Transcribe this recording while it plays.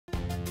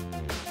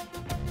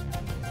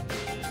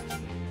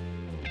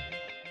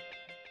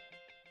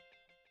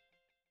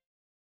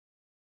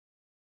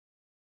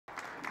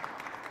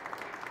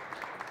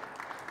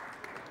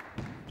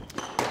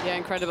Yeah,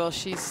 incredible.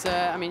 She's,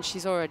 I mean,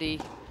 she's already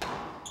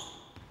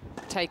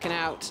taken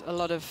out a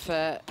lot of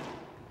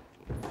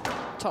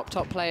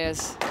top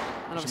players,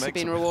 and obviously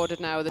been rewarded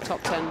now with the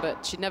top 10,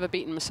 but she'd never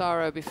beaten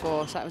Massaro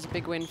before, so that was a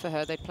big win for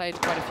her. They played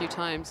quite a few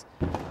times.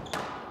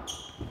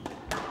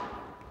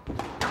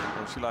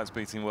 Well, she likes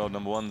beating world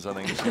number ones, I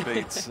think. She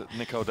beat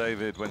Nicole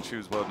David when she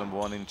was world number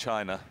one in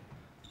China.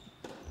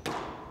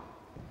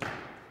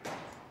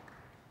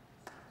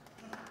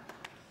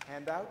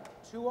 Hand out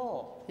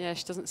 2-all. Yeah,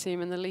 she doesn't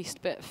seem in the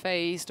least bit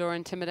phased or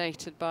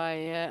intimidated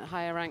by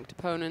higher ranked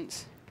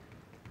opponents.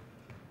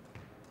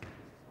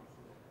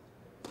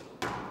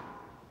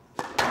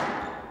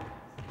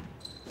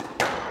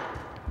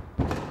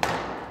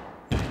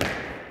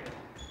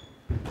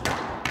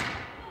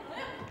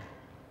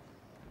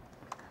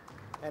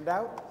 And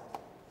out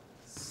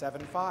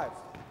 7-5.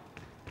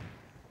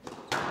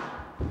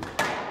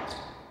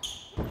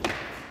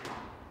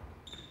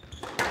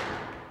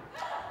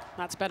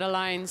 That's better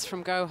lines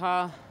from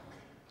Gohar.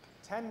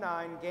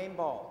 10-9 game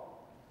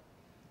ball.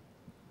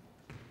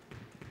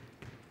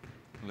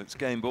 Well, it's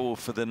game ball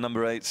for the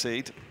number 8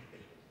 seed.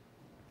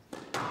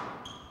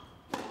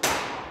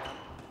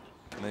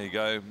 There you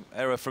go.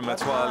 Error from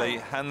Metwally.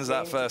 Hands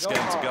that first game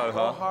to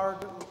Gohar. Gohar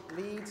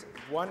leads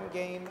 1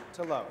 game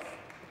to love.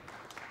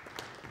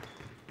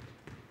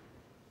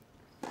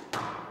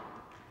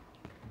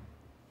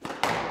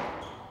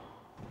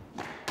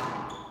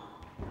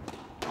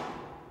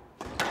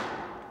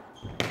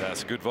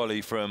 That's a good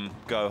volley from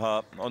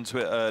Gohar. Onto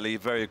it early,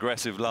 very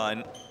aggressive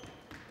line.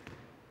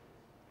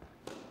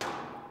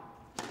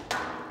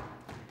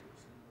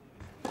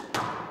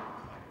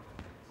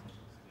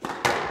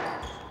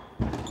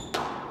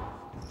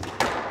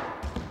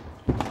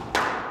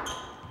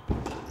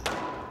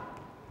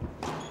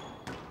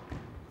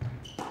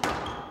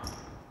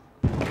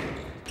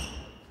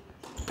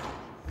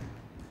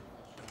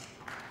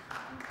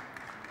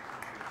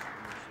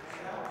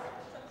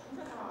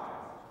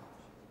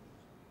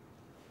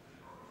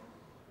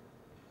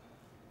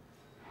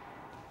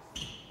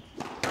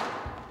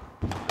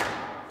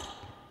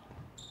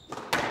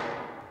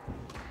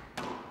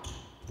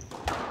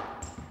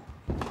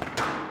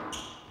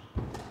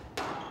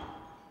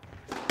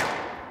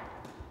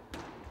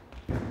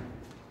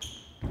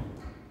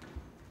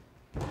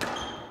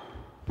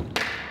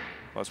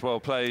 That's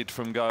well played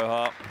from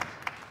Gohar.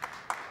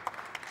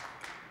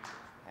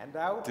 And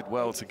out. Did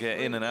well to get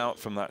in and out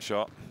from that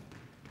shot.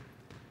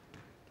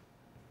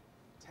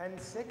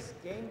 10-6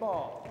 game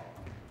ball.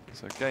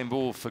 So game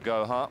ball for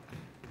Gohar.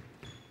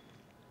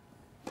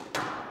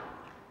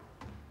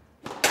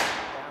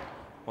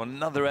 Well,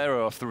 another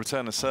error off the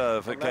return of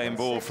serve at game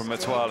ball from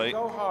Metwally.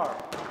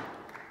 Gohar.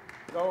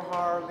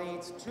 Gohar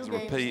leads 2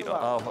 games to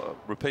love.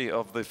 Repeat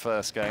of the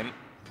first game.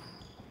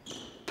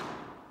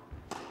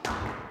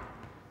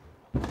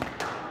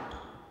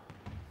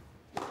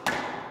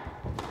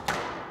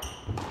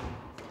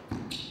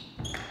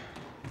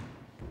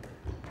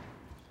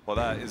 Well,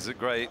 that is a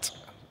great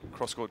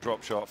cross-court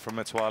drop shot from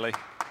Metwally.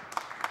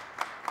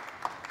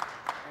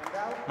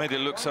 Made it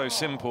look so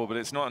simple, but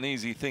it's not an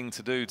easy thing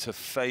to do, to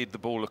fade the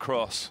ball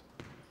across.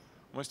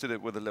 Almost did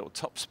it with a little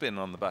top spin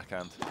on the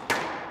backhand.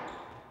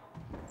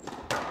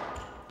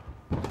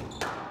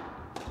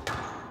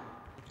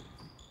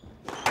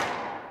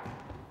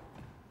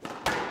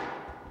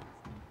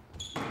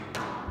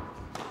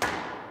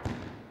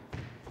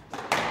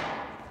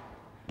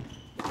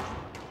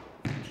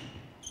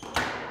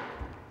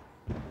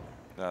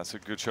 That's a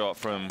good shot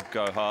from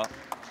Gohar.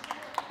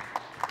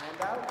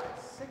 And out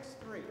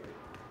 6-3.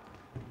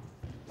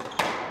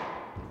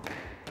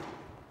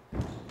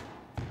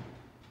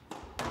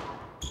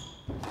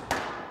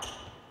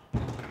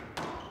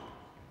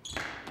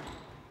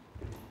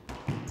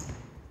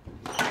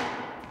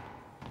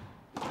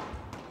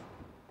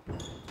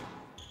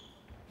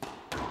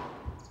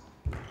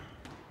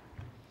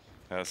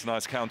 That's a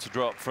nice counter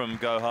drop from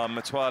Gohar.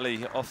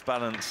 Metwally off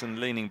balance and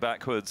leaning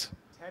backwards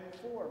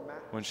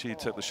when she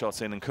took the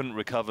shot in and couldn't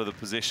recover the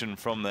position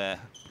from there.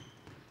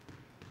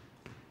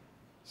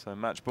 So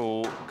match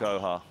ball,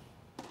 Gohar.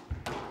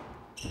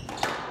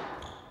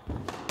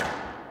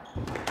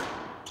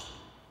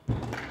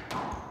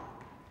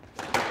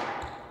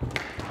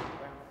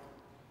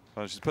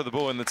 Well, she's put the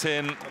ball in the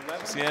tin.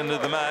 It's the end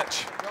of the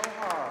match.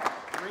 Gohar,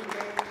 3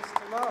 games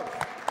to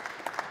love.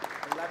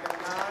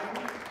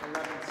 11-9,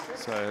 11-6.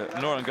 So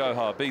Noran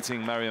Gohar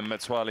beating Mariam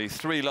Metwally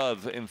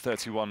 3-love in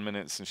 31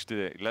 minutes, and she did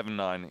it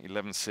 11-9,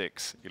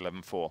 11-6,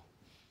 11-4.